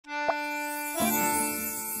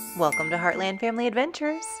Welcome to Heartland Family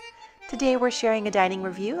Adventures! Today we're sharing a dining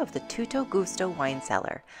review of the Tutto Gusto Wine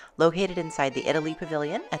Cellar, located inside the Italy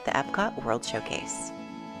Pavilion at the Epcot World Showcase.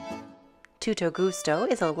 Tutto Gusto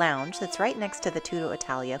is a lounge that's right next to the Tutto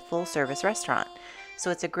Italia full-service restaurant,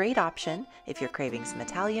 so it's a great option if you're craving some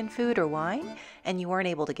Italian food or wine and you weren't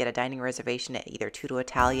able to get a dining reservation at either Tutto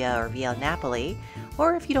Italia or Via Napoli,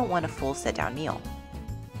 or if you don't want a full sit-down meal.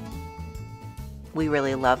 We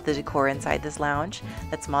really love the decor inside this lounge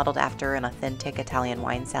that's modeled after an authentic Italian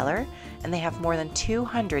wine cellar, and they have more than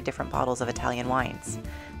 200 different bottles of Italian wines.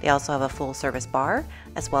 They also have a full-service bar,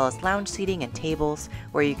 as well as lounge seating and tables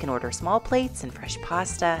where you can order small plates and fresh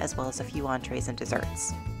pasta, as well as a few entrees and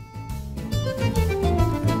desserts.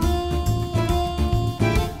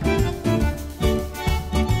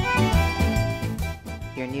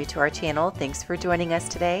 If you're new to our channel, thanks for joining us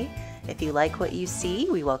today. If you like what you see,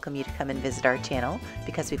 we welcome you to come and visit our channel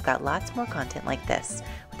because we've got lots more content like this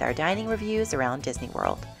with our dining reviews around Disney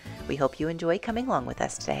World. We hope you enjoy coming along with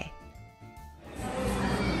us today.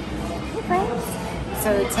 Hey friends!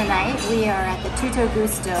 So tonight we are at the Tutto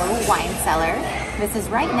Gusto Wine Cellar. This is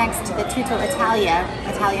right next to the Tutto Italia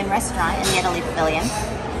Italian restaurant in the Italy Pavilion.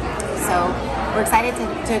 So we're excited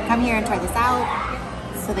to come here and try this out.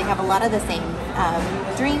 So they have a lot of the same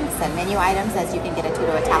drinks and menu items as you can get at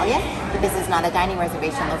Tutto Italia, but this is not a dining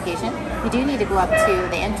reservation location. You do need to go up to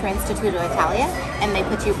the entrance to Tutto Italia, and they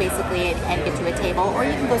put you basically and get you a table, or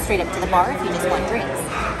you can go straight up to the bar if you just want drinks.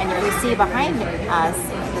 And you see behind us,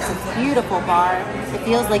 this is beautiful bar. It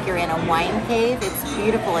feels like you're in a wine cave. It's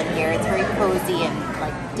beautiful in here. It's very cozy and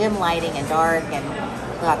like dim lighting and dark, and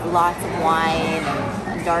we got lots of wine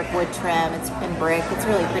and dark wood trim. It's been brick. It's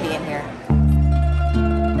really pretty in here.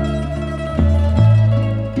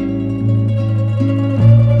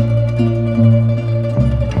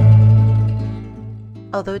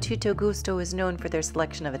 Although Tutto Gusto is known for their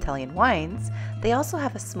selection of Italian wines, they also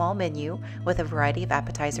have a small menu with a variety of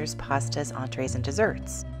appetizers, pastas, entrees, and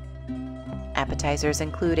desserts. Appetizers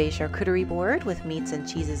include a charcuterie board with meats and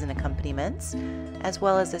cheeses and accompaniments, as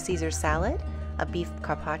well as a Caesar salad, a beef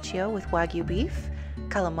carpaccio with Wagyu beef,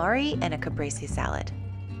 calamari, and a caprese salad.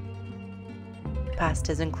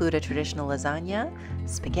 Pastas include a traditional lasagna,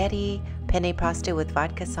 spaghetti, penne pasta with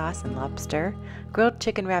vodka sauce and lobster, grilled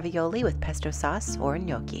chicken ravioli with pesto sauce or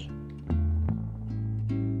gnocchi.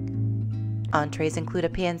 Entrees include a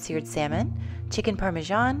pan-seared salmon, chicken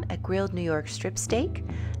parmesan, a grilled New York strip steak,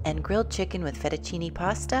 and grilled chicken with fettuccine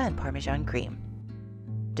pasta and parmesan cream.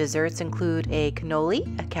 Desserts include a cannoli,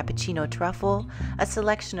 a cappuccino truffle, a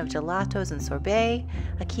selection of gelatos and sorbet,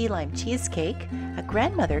 a key lime cheesecake, a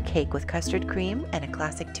grandmother cake with custard cream, and a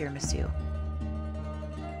classic tiramisu.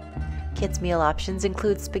 Kids' meal options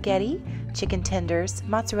include spaghetti, chicken tenders,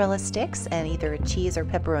 mozzarella sticks, and either a cheese or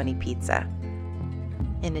pepperoni pizza.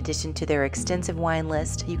 In addition to their extensive wine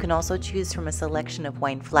list, you can also choose from a selection of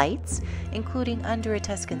wine flights, including Under a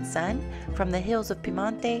Tuscan Sun, From the Hills of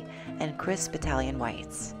Piemonte, and crisp Italian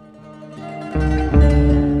whites.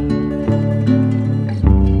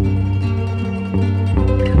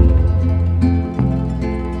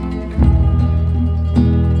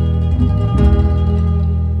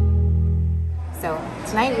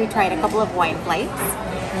 Tonight we tried a couple of wine flights.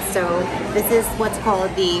 And so this is what's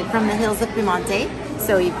called the From the Hills of Piemonte.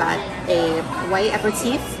 So you've got a white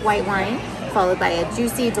aperitif, white wine, followed by a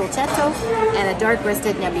juicy dolcetto and a dark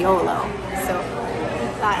roasted nebbiolo. So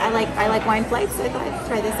I like wine flights, so I thought I'd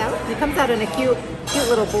try this out. It comes out on a cute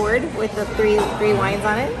little board with the three wines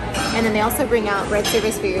on it. And then they also bring out bread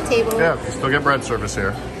service for your table. Yeah, still get bread service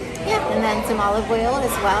here. Yeah, and then some olive oil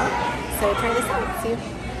as well. So try this out, see.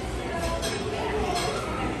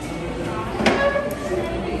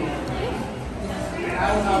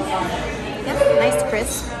 Yep, nice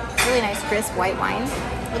crisp, really nice crisp white wine.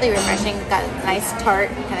 Really refreshing, got a nice tart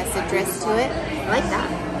kind of citrus to it. I like that.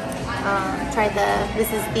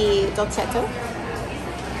 This is the dolcetto.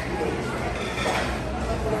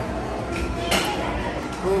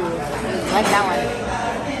 Ooh, I like that one.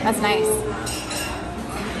 That's nice.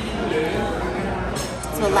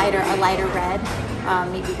 So a lighter red,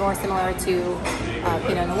 maybe more similar to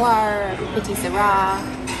Pinot Noir, Petit Syrah.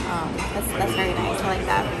 That's very nice. I like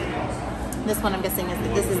that. This one I'm guessing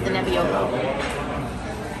this is the Nebbiolo.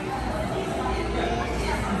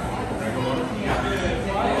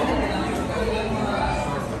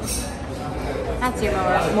 That's your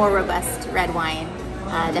more robust red wine.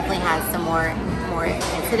 Definitely has some more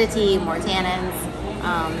acidity, more tannins.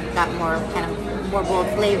 Got more bold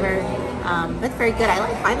flavor. That's very good.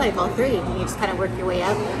 I like all three. You just kind of work your way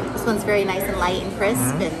up. This one's very nice and light and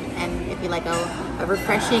crisp, and if If you like a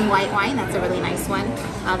refreshing white wine, that's a really nice one.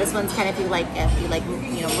 This one's kind of if you like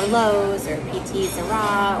you know, Merlots or Petit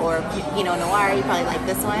Syrah or Pinot Noir, you probably like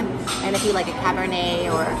this one. And if you like a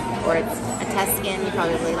Cabernet or it's a Tuscan, you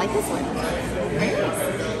probably really like this one.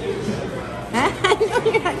 I know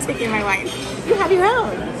you're not taking my wine. You have your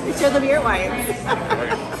own. You show them your wines.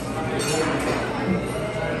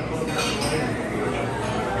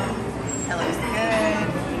 That looks good.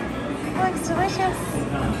 That looks delicious.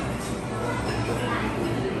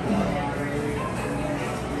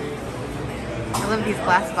 I love these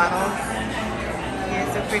glass bottles. They're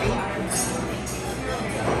so pretty.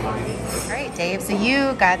 All right, Dave, so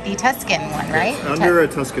you got the Tuscan one, right? It's under a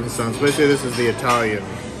Tuscan sun. So basically this is the Italian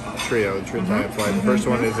trio, the Italian flight. The first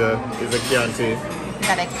one is a Chianti. You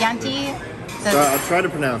got a Chianti. So I'll try to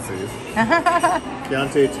pronounce these.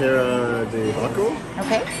 Chianti Terra di Bacco.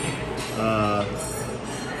 Okay.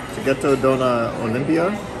 Seghetto Donna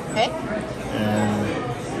Olimpia. Okay. And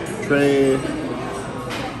Tre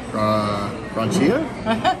Rancia.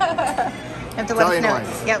 Have to Italian let us know.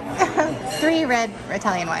 wines. Yep. 3 red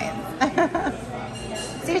Italian wines.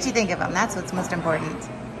 See what you think of them. That's what's most important.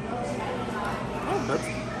 Oh,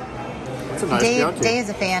 that's a nice Chianti. Dave is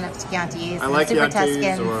a fan of Chiantis. I like Super Chiantis,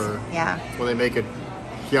 Tuscans. or yeah. when they make a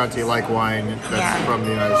Chianti-like wine that's Yeah. from the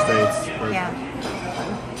United States. Yeah.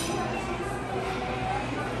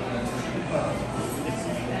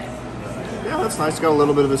 Yeah, that's nice. It's got a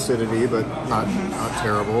little bit of acidity, but not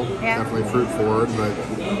terrible. Yeah. Definitely fruit forward, but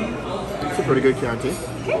it's a pretty good Chianti.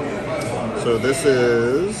 Okay. So this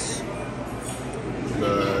is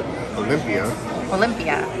the Olympia.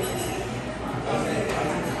 Olympia.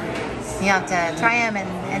 You have to try them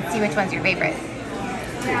and see which one's your favorite.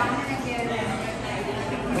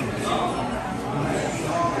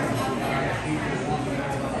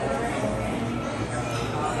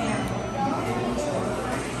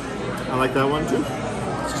 I like that one too.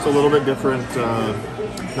 It's just a little bit different,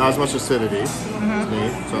 not as much acidity to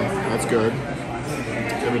me, so that's good.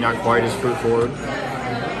 Maybe not quite as fruit forward.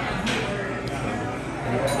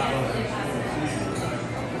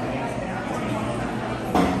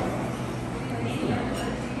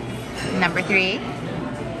 Number 3.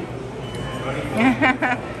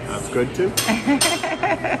 That's good too.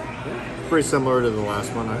 Pretty similar to the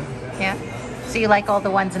last one. Yeah. So you like all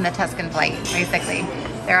the ones in the Tuscan flight, basically.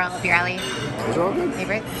 They're all up your alley. Those are all good.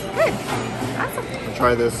 Favorites? Good. Awesome.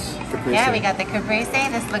 Try this caprese. Yeah, we got the caprese.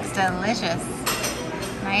 This looks delicious.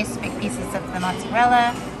 Nice big pieces of the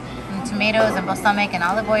mozzarella, and tomatoes and balsamic and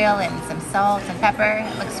olive oil and some salt and pepper.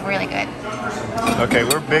 It looks really good. Okay,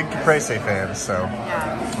 we're big caprese fans, so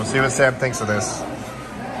Yeah. we'll see what Sam thinks of this.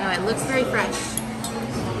 No, it looks very fresh.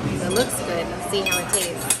 It looks good. Let's see how it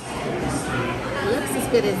tastes. It looks as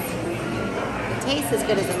good as it tastes as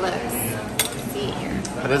good as it looks. Let's see here.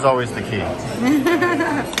 That is always the key.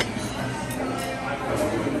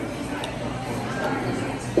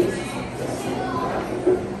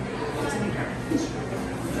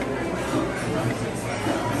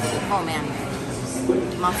 Oh man,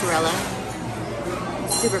 mozzarella,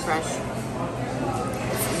 super fresh.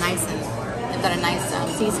 It's nice and they've got a nice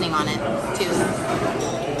seasoning on it too.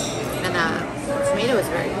 And the tomato is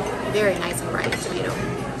very, very nice and ripe tomato.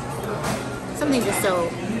 Something just so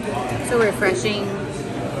refreshing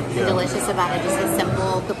and delicious about it. Just a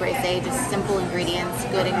simple caprese, just simple ingredients,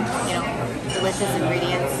 good, delicious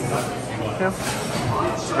ingredients.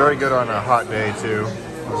 It's very good on a hot day too.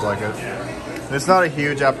 I was like it. It's not a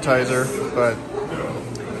huge appetizer, but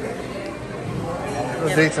it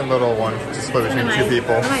was a decent little one to split between 2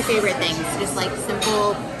 people. One of my favorite things, just like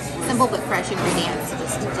simple but fresh ingredients,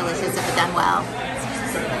 just delicious if done well.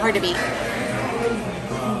 Hard to beat.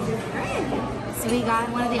 Alright, so we got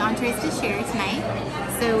one of the entrees to share tonight.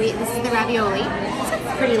 So this is the ravioli. It's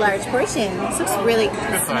a pretty large portion. This looks really good.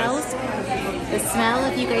 The smell,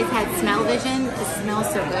 if you guys had smell vision, it smells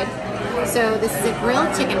so good. So this is a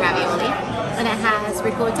grilled chicken ravioli, and it has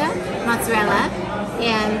ricotta, mozzarella,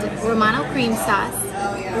 and Romano cream sauce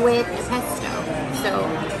with pesto. So,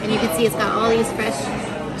 and you can see it's got all these fresh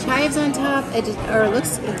chives on top. It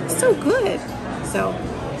looks so good. So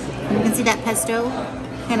you can see that pesto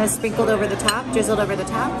kind of sprinkled over the top, drizzled over the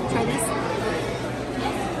top. Try this.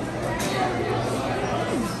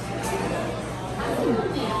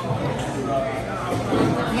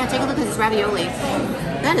 Yeah, take a look at this ravioli.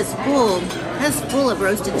 That is full. That's full of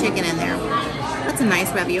roasted chicken in there. That's a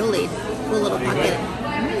nice ravioli. Cool little pocket.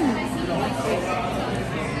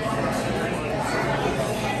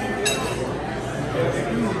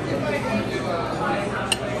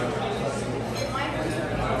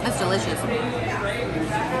 That's delicious. delicious.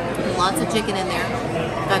 Lots of chicken in there.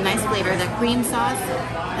 Got nice flavor. The cream sauce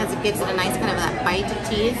gives it a nice kind of that bite of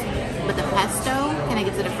cheese, but the pesto kind of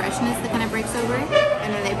gives it a freshness that kind of breaks over.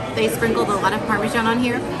 And then they sprinkled a lot of Parmesan on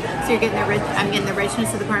here, so you're getting I'm getting the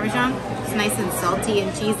richness of the Parmesan. It's nice and salty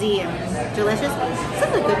and cheesy and delicious. This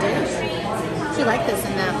is a good dish. She liked this,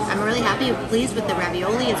 and I'm really pleased with the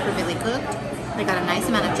ravioli. It's perfectly cooked. They got a nice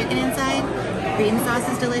amount of chicken inside. The cream sauce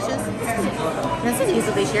is delicious. This is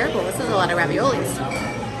easily shareable. This is a lot of raviolis.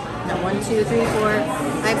 No, 1, 2, 3, 4,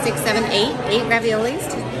 5, 6, 7, 8 raviolis.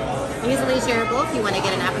 Easily shareable if you want to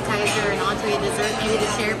get an appetizer, an entree, a dessert, maybe to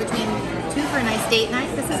share between 2 for a nice date night.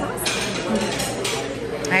 This is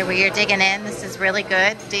awesome. All right, well, you're digging in. This is really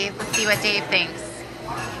good. Dave, let's see what Dave thinks.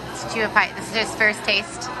 Let's chew a pie. This is his first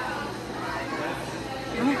taste.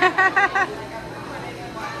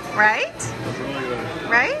 Right?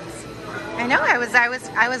 Right? I know. I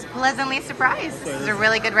was pleasantly surprised. This is a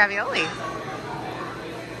really good ravioli.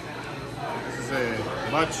 This is a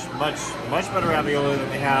much better ravioli than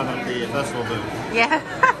they have at the festival booth. Yeah.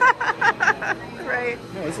 Right.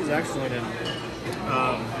 No, this is excellent. And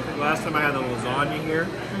last time I had the lasagna here,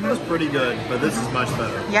 it was pretty good, but this is much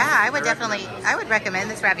better. Yeah, I would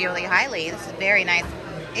recommend this ravioli highly. This is very nice.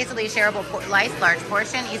 Easily shareable, large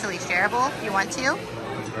portion, easily shareable if you want to.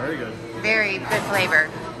 It's very good. Very good flavor.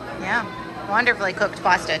 Yeah. Wonderfully cooked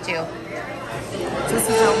pasta too. This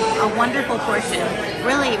is a wonderful portion.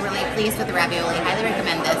 Really, really pleased with the ravioli. Highly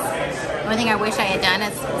recommend this. The only thing I wish I had done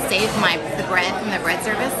is saved the bread from the bread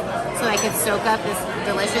service so I could soak up this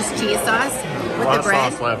delicious cheese sauce with the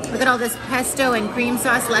bread. Look at all this pesto and cream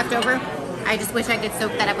sauce left over. I just wish I could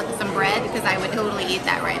soak that up with some bread, because I would totally eat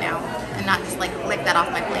that right now and not just like lick that off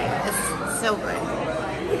my plate. It's so good.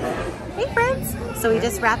 Hey friends! So we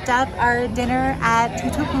just wrapped up our dinner at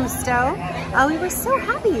Tutto Gusto. We were so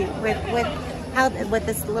happy with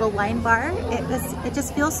this little wine bar. It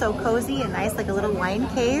just feels so cozy and nice, like a little wine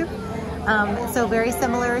cave. So very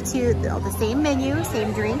similar to the same menu,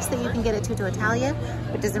 same drinks that you can get at Tutto Italia,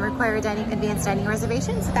 but doesn't require a advanced dining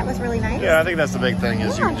reservation. So that was really nice. Yeah, I think that's the big thing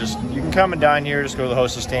is you can come and dine here, just go to the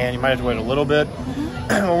hostess stand. You might have to wait a little bit.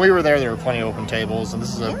 When we were there were plenty of open tables, and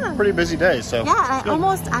this is a pretty busy day. So yeah, I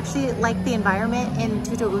almost actually like the environment in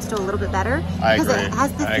Tutto Gusto a little bit better, because it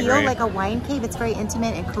has the feel like a wine cave. It's very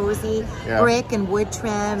intimate and cozy, brick and wood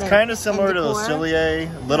trim. It's kind of similar to the Cellar, a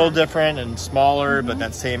little different and smaller, but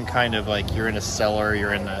that same kind of like you're in a cellar,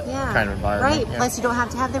 you're in that kind of environment. Right. Plus, you don't have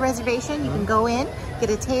to have the reservation. You can go in, get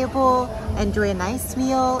a table, enjoy a nice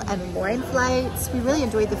meal, and wine flights. We really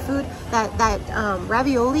enjoyed the food. That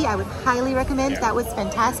ravioli, I would highly recommend. That was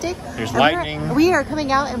fantastic. There's lightning. We are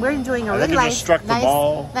coming out and we're enjoying a really nice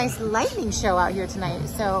lightning show out here tonight.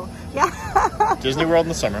 So yeah. Disney World in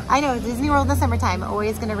the summer. I know, Disney World in the summertime.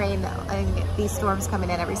 Always going to rain and these storms coming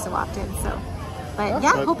in every so often. So, but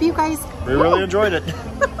yeah, hope you guys. We really enjoyed it.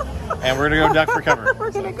 And we're gonna go duck for cover. We're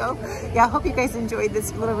gonna go. Yeah, I hope you guys enjoyed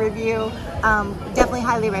this little review. Definitely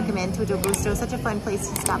highly recommend Tutto Gusto. Such a fun place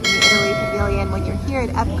to stop in the Italy Pavilion when you're here at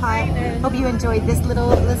Epcot. Hope you enjoyed this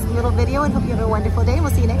little video, and hope you have a wonderful day. We'll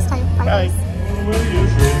see you next time. Bye.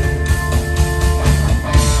 Bye.